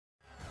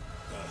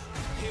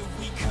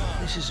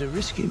This is a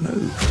risky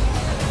move.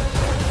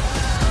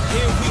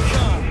 Here we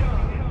come.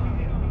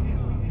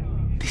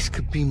 This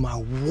could be my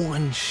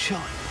one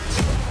shot.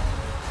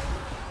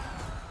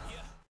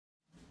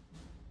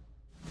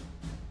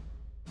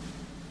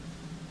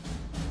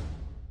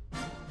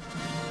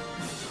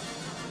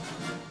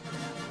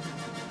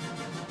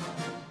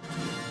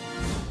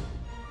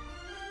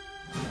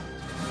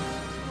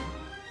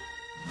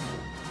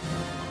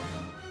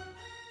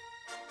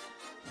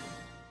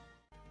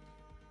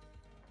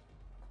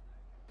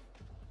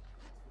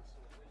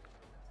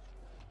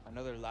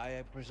 Another lie,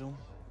 I presume?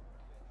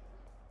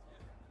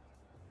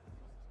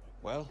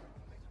 Well?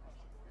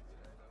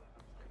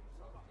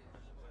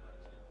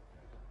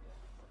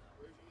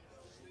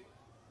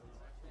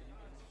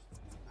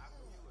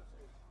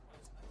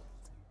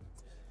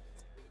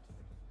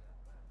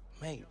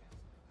 Mate, I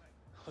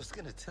was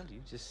gonna tell you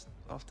just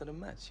after the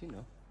match, you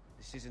know.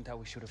 This isn't how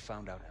we should have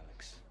found out,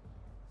 Alex.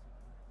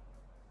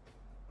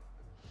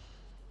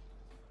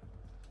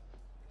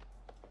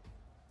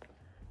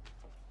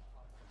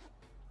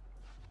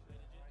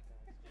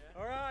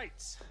 All right,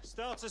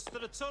 starters to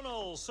the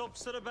tunnel,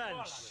 subs to the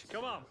bench.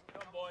 Come on.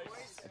 Come on, boys.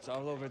 It's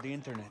all over the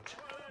internet.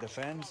 The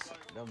fans,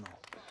 they'll know.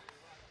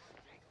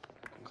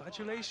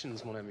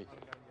 Congratulations, mon ami.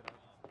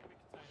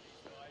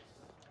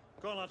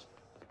 Go on, lad.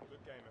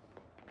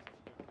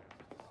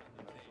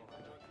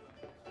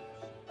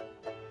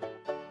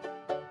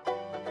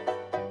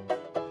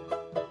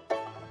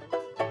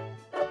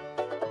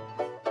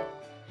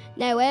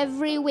 Now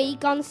every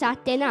week on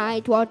Saturday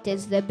night, what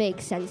is the big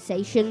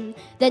sensation?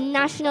 The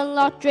National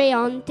Lottery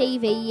on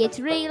TV, it's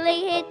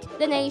really hit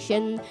the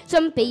nation.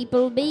 Some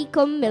people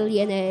become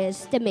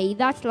millionaires, to me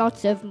that's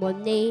lots of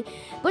money.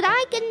 But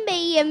I can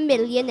be a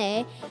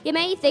millionaire, you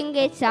may think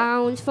it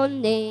sounds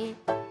funny.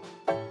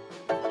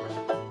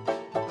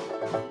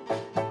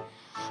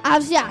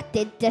 I've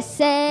started to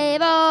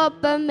save up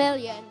 $1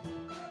 million,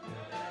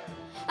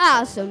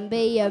 I'll soon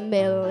be a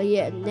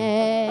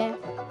millionaire.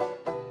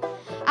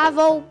 I've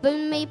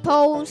opened me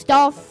post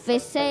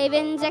office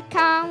savings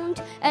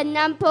account and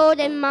I'm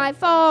putting my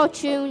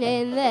fortune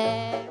in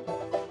there.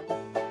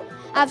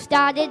 I've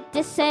started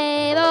to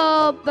save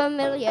up $1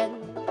 million.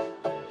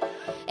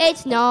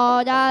 It's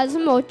not as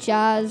much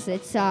as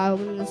it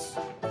sounds.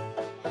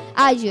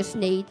 I just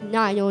need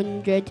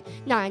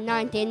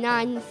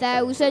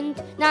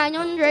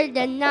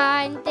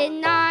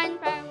 999,999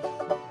 pounds.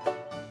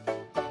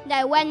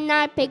 Now when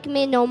I pick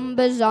me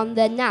numbers on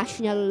the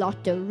National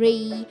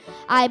Lottery,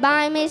 I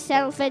buy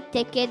myself a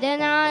ticket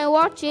and I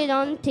watch it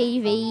on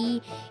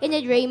TV. In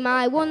a dream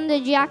I won the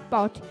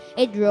jackpot,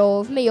 it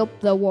drove me up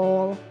the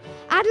wall.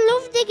 I'd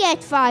love to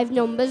get 5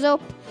 numbers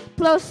up,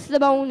 plus the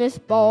bonus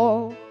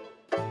ball.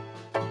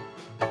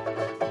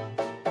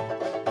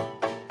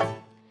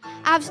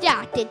 I've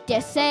started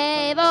to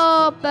save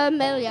up $1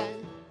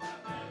 million,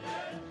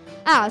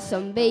 I'll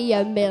soon be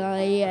a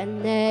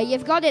millionaire.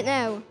 You've got it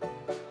now.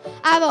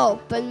 I've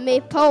opened me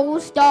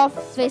post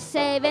office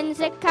savings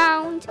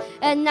account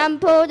and I'm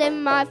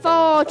putting my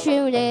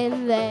fortune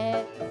in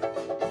there.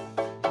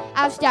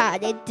 I've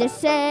started to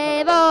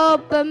save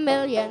up $1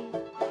 million.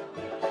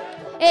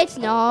 It's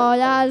not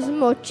as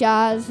much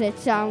as it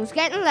sounds.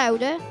 Getting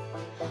louder.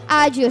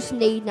 I just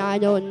need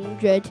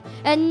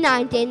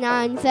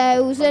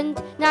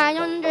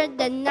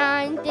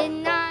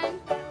 999,999.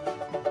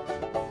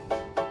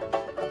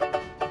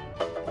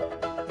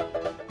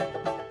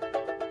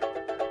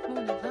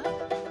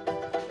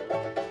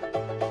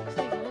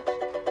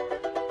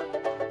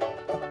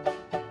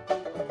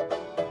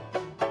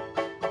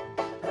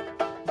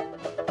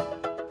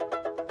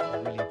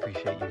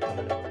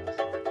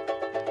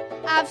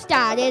 I've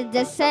started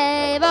to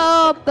save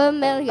up $1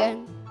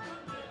 million.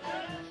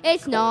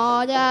 It's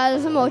not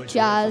as much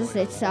as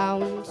it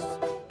sounds.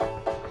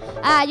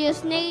 I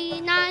just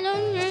need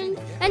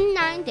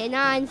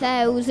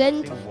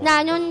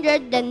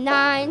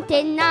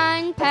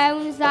 999,999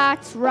 pounds,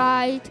 that's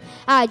right.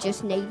 I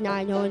just need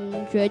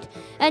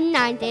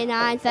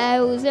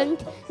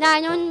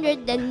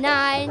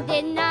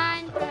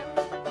 999,999 pounds.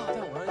 Oh,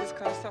 don't worry, this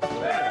kind of stuff.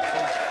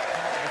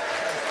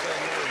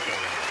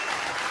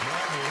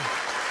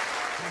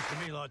 Seems to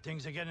me like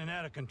things are getting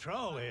out of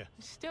control here.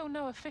 Still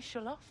no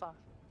official offer.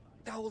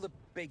 All the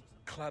big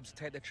clubs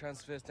take the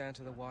transfers down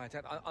to the wire.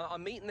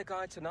 I'm meeting the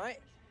guy tonight.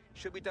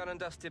 Should be done and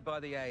dusted by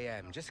the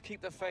AM. Just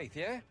keep the faith,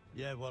 yeah?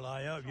 Yeah, well,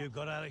 I hope you've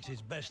got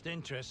Alex's best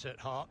interests at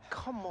heart.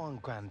 Come on,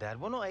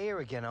 Grandad. We're not here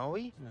again, are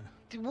we?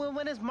 Yeah.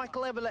 When has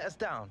Michael ever let us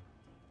down?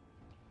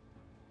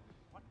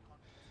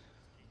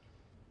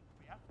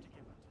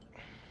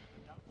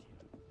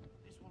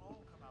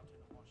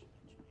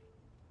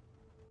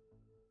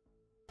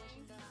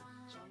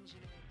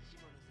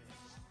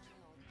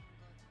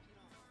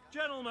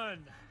 Gentlemen,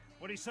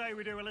 what do you say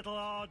we do a little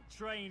hard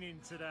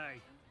training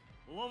today?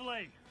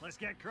 Lovely, let's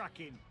get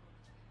cracking.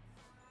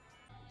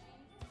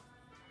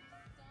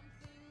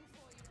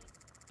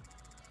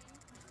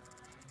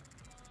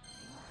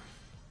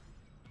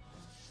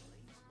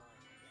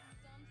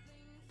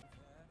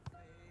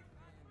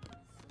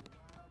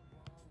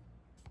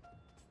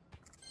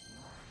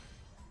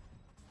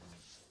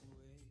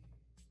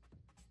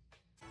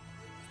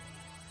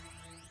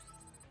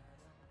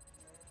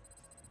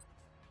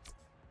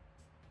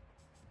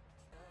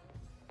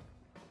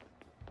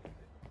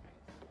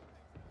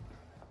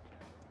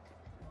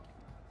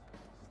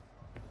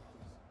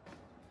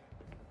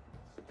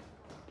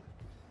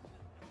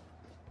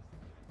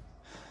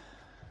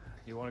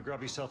 You want to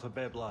grab yourself a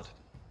bib, lad?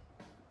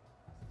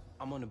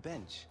 I'm on a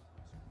bench.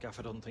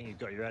 Gaffer doesn't think you've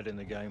got your head in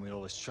the game with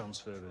all this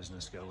transfer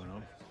business going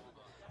on.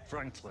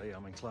 Frankly,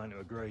 I'm inclined to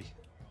agree.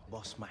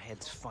 Boss, my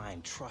head's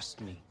fine,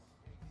 trust me.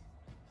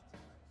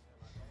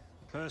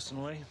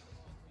 Personally,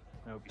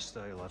 I hope you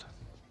stay, lad.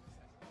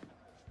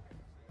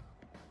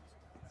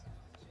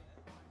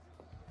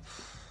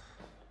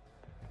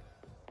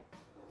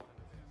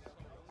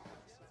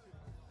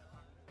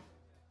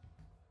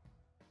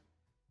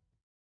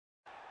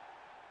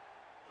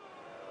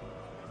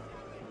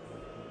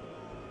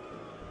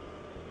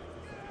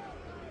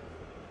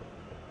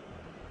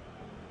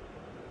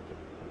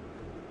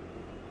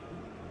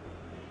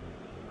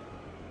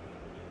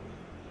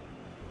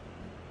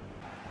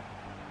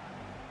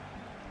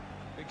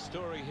 Big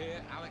story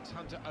here. Alex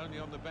Hunter only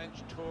on the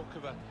bench. Talk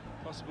of a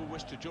possible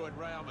wish to join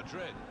Real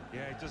Madrid.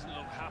 Yeah, he doesn't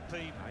look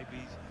happy.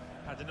 Maybe he's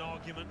had an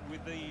argument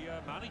with the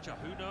manager.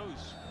 Who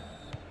knows?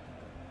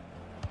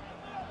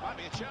 Might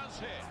be a chance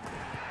here.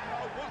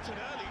 Oh, what an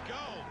early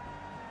goal.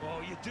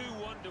 Well, you do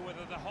wonder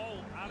whether the whole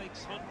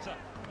Alex Hunter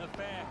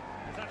affair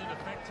has had an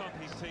effect on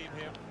his team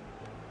here.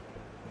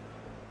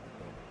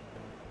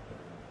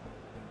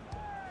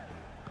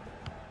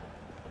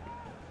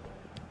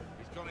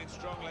 He's gone in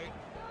strongly.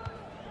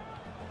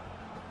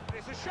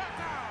 It's a shot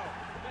now.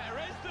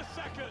 There is the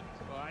second.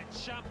 Right,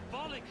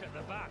 shambolic at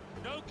the back.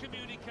 No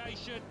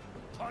communication.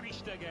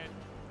 Punished again.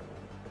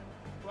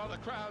 Well, the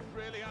crowd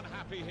really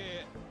unhappy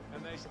here,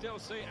 and they still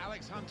see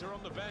Alex Hunter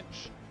on the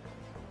bench.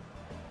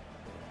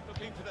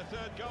 Looking for the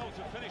third goal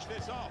to finish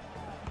this off.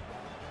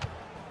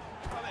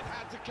 Well, it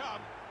had to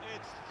come.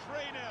 It's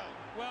 3-0.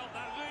 Well,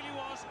 that really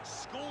was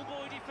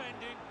schoolboy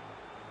defending.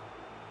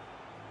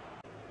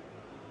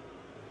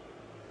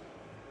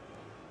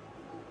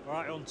 All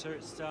right, Hunter,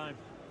 it's time.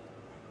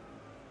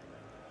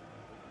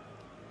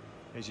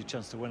 Here's your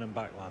chance to win them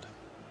back, lad.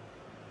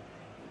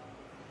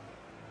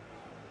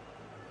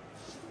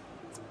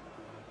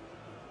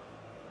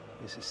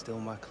 This is still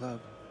my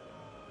club.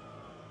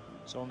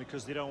 It's only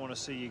because they don't want to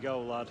see you go,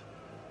 lad.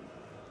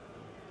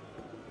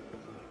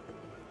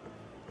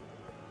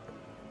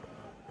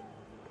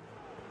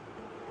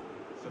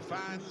 The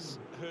fans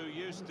who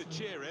used to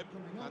cheer him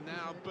are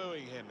now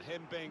booing him.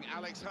 Him being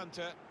Alex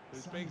Hunter,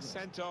 who's being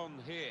sent on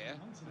here,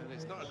 and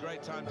it's not a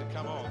great time to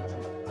come on.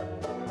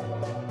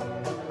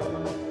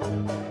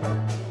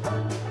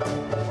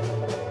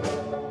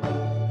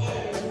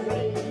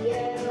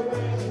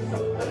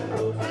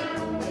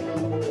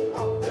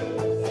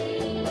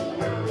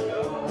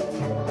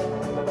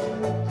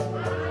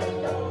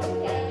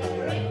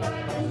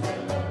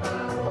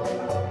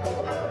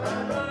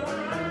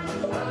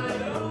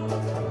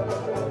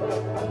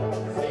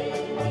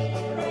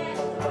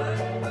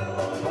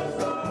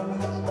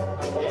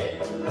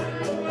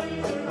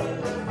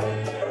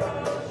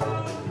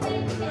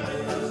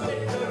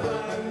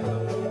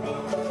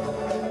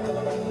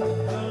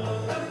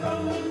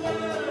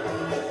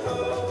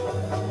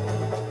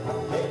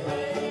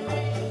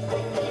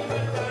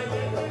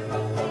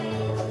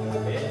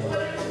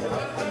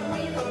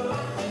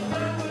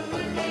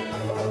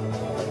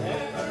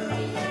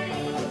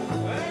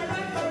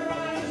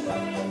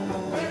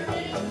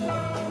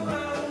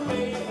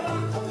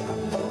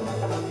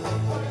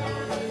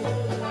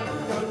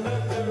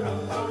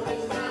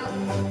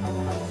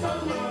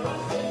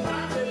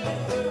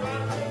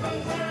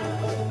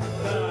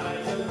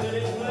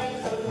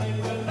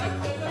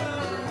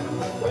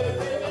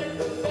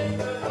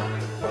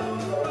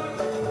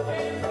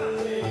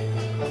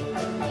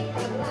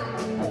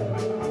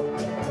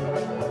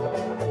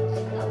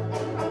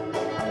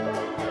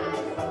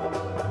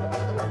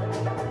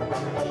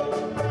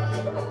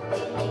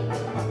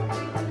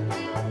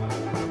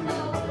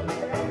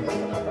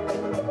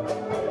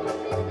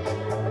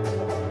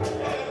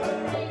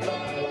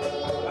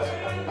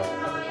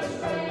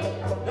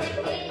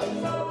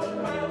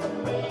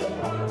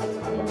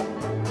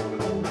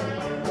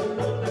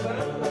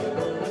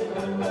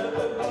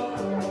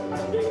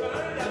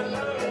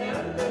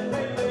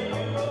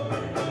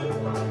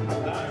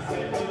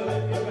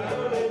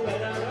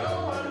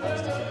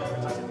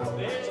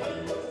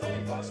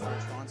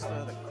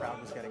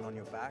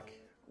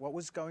 What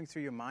was going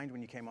through your mind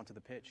when you came onto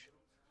the pitch?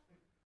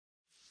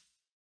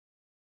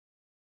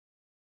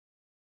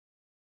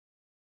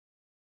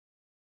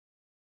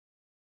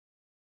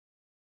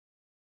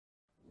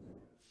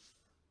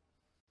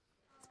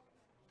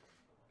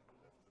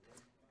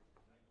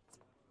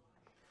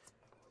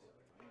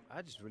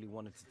 I just really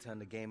wanted to turn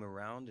the game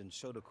around and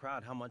show the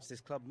crowd how much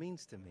this club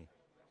means to me.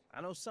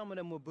 I know some of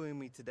them were booing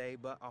me today,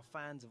 but our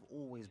fans have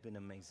always been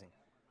amazing.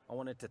 I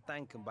wanted to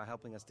thank them by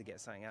helping us to get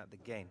something out of the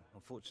game.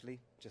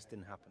 Unfortunately, just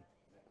didn't happen.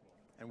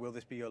 And will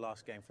this be your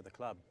last game for the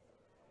club?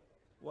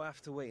 We'll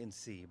have to wait and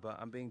see, but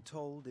I'm being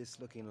told it's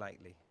looking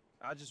likely.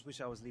 I just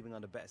wish I was leaving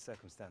under better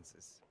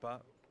circumstances,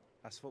 but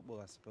that's football,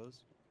 I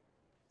suppose.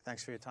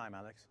 Thanks for your time,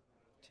 Alex.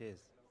 Cheers.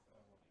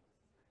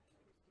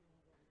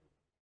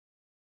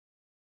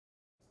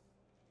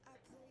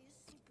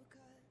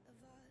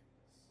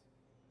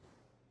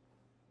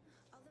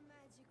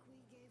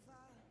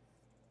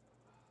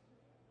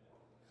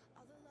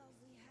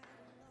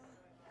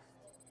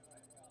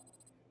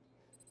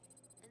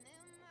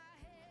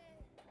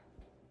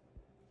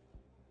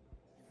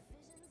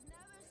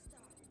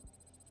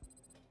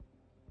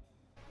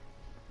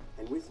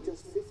 With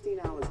just 15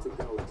 hours to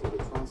go until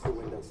the transfer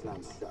window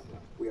slams shut,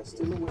 we are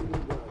still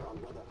awaiting word on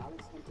whether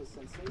Alex Hunter's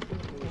sensational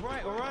move...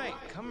 All right,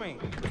 coming.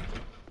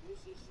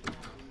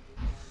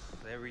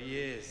 There he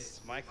is,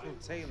 Michael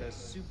Taylor,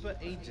 super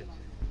agent.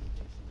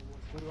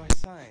 Where do I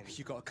sign?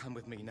 You gotta come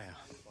with me now.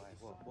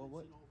 Why,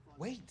 what?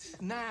 Wait,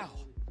 now!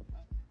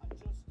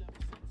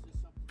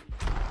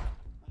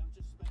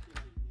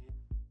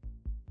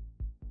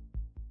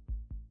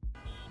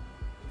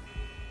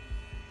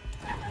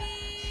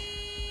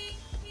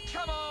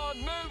 Come on,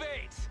 move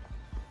it!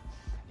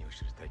 I knew I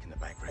should have taken the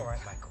back route. All right,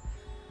 Michael.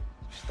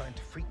 You're starting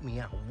to freak me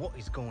out. What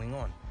is going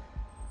on?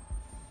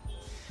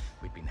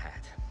 We've been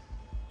had.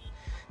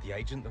 The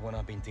agent, the one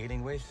I've been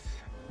dealing with,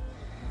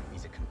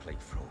 he's a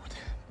complete fraud.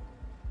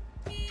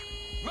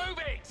 Move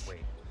it!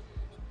 Wait.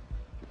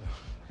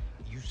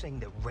 You saying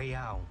that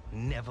Real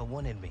never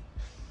wanted me?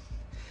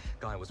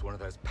 Guy was one of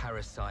those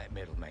parasite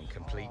middlemen,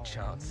 complete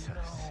chancers.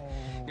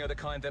 No. You know, the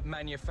kind that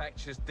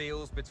manufactures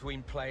deals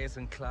between players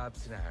and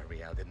clubs. No,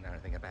 Real didn't know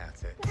anything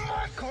about it.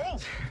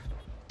 Michael!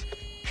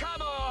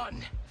 Come on!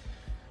 Do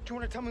you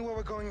want to tell me where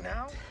we're going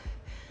now?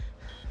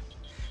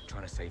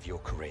 Trying to save your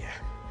career.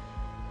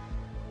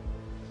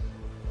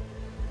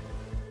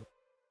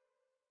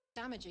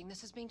 Damaging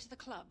this has been to the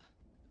club.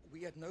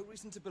 We had no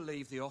reason to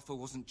believe the offer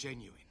wasn't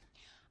genuine.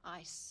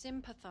 I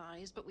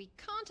sympathise, but we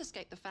can't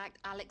escape the fact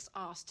Alex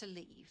asked to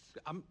leave.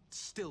 I'm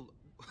still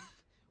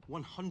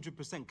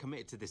 100%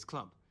 committed to this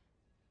club.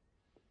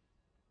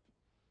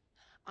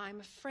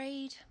 I'm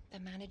afraid the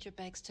manager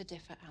begs to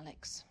differ,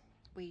 Alex.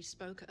 We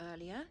spoke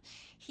earlier.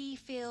 He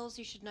feels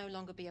you should no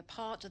longer be a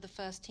part of the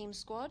first team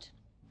squad.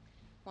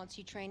 Wants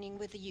you training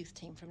with the youth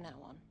team from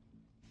now on.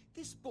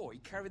 This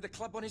boy carried the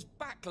club on his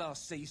back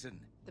last season.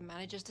 The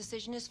manager's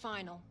decision is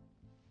final.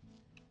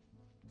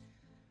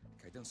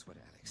 Okay, don't sweat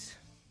it, Alex.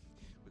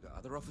 We've got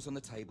other offers on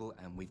the table,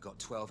 and we've got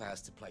 12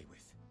 hours to play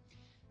with.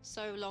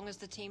 So long as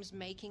the teams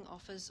making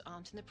offers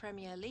aren't in the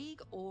Premier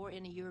League or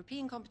in a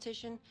European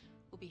competition,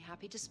 we'll be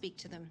happy to speak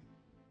to them.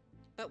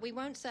 But we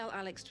won't sell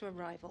Alex to a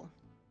rival.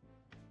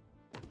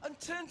 And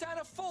turn down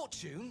a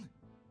fortune?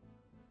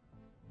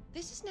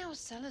 This is now a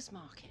seller's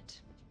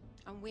market,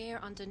 and we're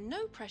under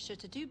no pressure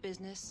to do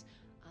business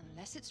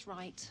unless it's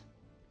right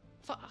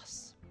for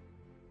us.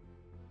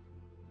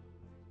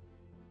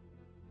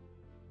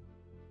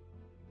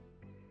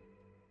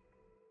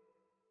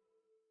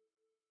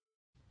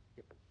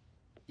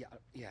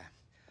 Yeah.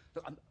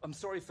 Look, I'm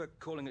sorry for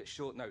calling it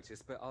short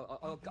notice, but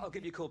I'll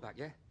give you a call back,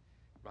 yeah?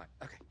 Right,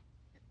 okay.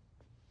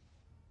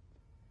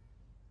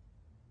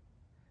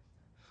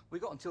 We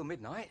got until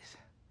midnight.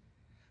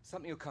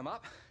 Something will come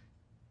up.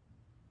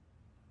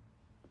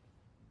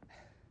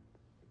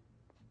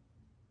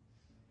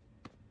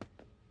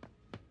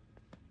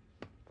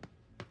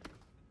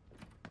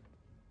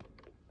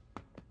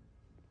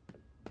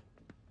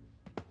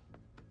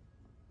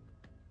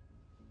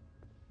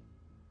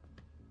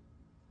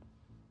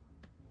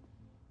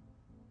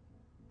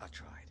 I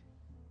tried.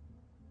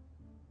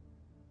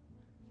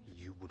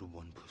 You were the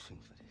one pushing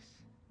for this.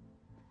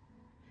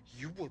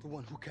 You were the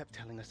one who kept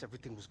telling us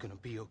everything was gonna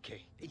be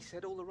okay. He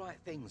said all the right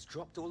things,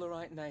 dropped all the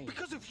right names.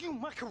 Because of you,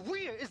 my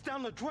career is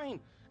down the drain.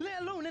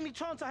 Let alone any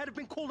chance I had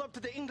been called up to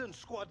the England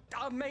squad.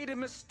 I made a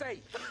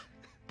mistake.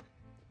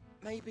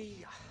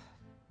 Maybe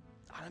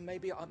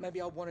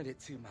I wanted it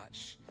too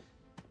much.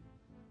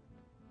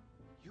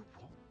 You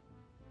what?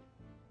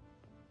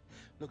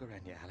 Look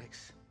around you,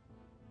 Alex.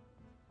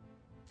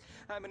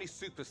 How many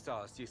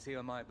superstars do you see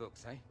on my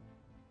books, eh?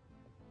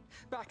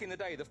 Back in the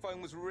day, the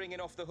phone was ringing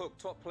off the hook,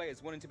 top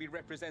players wanting to be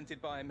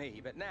represented by me.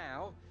 But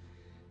now,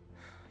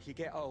 you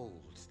get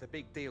old, the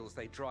big deals,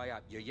 they dry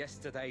up. You're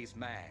yesterday's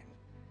man.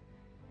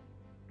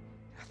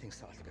 Things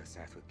started to go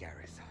south with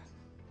Gareth.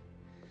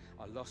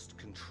 I lost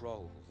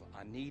control.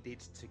 I needed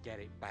to get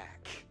it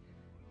back.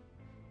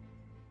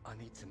 I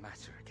need to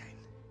matter again.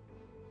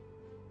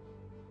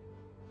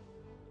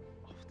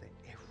 After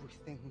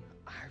everything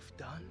I've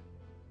done?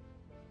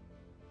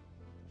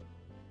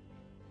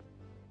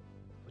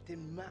 It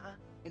didn't matter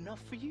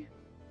enough for you?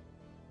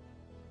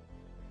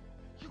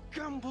 You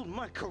gambled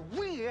my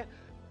career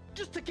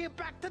just to get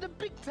back to the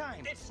big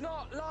time. It's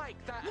not like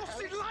that. What's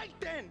it like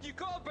then? You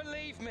gotta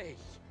believe me.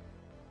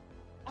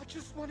 I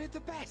just wanted the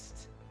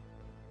best.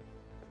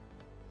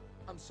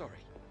 I'm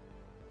sorry.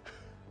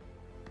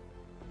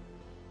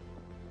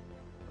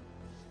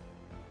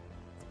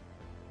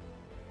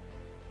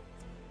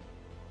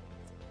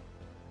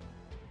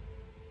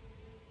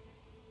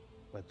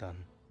 We're done.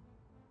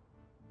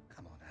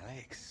 Come on,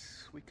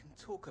 Alex. We can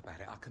talk about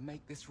it. I can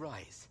make this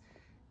right.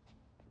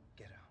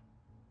 Get out.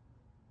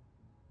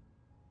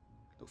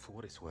 Look, for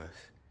what it's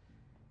worth,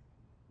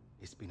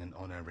 it's been an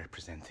honor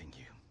representing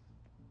you.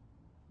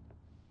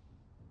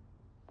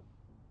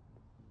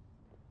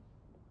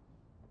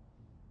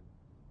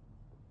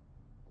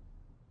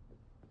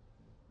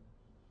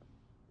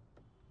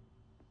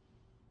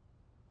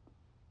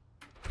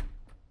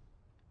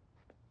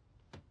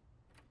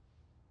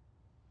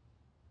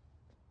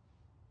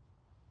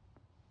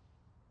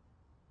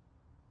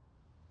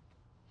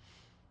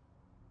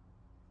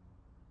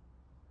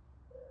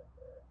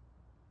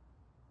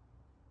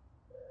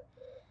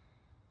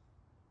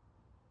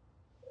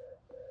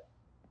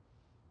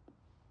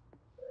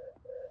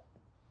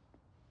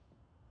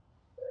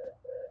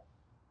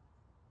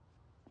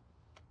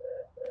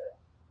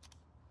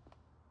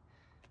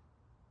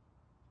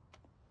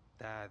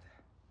 Dad.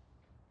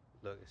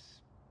 Look,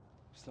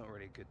 it's not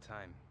really a good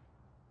time.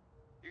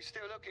 You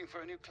still looking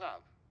for a new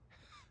club?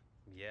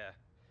 Yeah,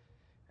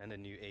 and a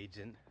new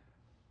agent.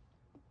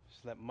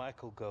 Just let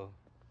Michael go.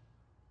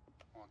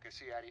 Well, I guess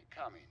he had it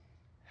coming.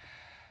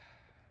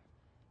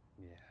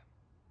 Yeah.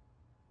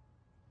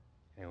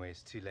 Anyway,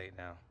 it's too late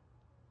now.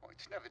 Well,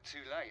 it's never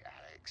too late,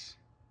 Alex.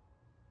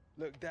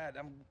 Look, Dad,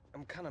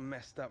 I'm kind of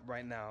messed up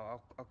right now.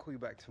 I'll call you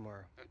back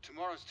tomorrow.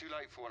 Tomorrow's too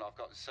late for what I've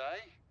got to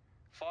say.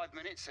 5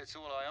 minutes, that's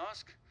all I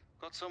ask.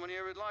 Got someone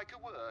here who'd like a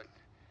word.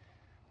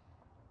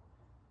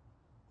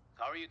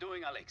 How are you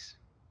doing, Alex?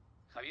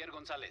 Javier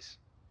Gonzalez.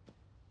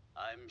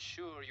 I'm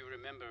sure you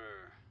remember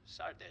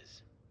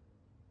Sardes.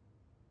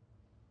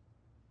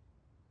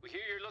 We hear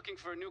you're looking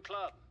for a new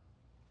club.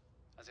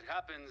 As it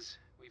happens,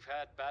 we've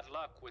had bad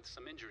luck with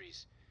some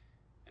injuries,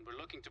 and we're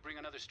looking to bring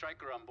another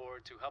striker on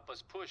board to help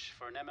us push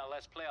for an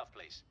MLS playoff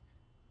place.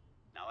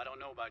 Now, I don't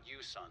know about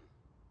you, son,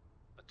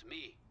 but to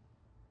me,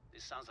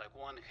 this sounds like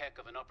one heck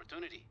of an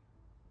opportunity.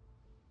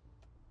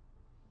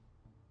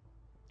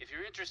 If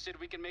you're interested,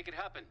 we can make it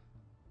happen.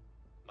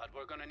 But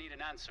we're gonna need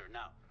an answer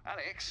now.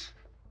 Alex,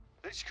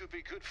 this could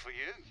be good for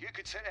you. You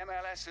could set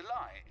MLS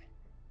alight.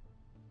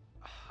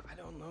 I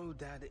don't know,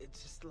 Dad.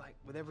 It's just like,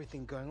 with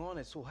everything going on,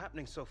 it's all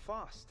happening so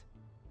fast.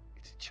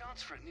 It's a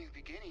chance for a new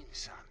beginning,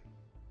 son.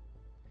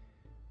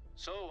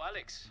 So,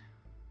 Alex,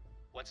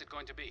 what's it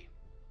going to be?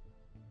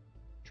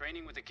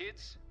 Training with the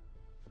kids?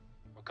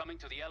 Or coming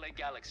to the LA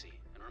Galaxy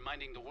and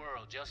reminding the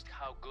world just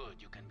how good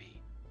you can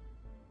be?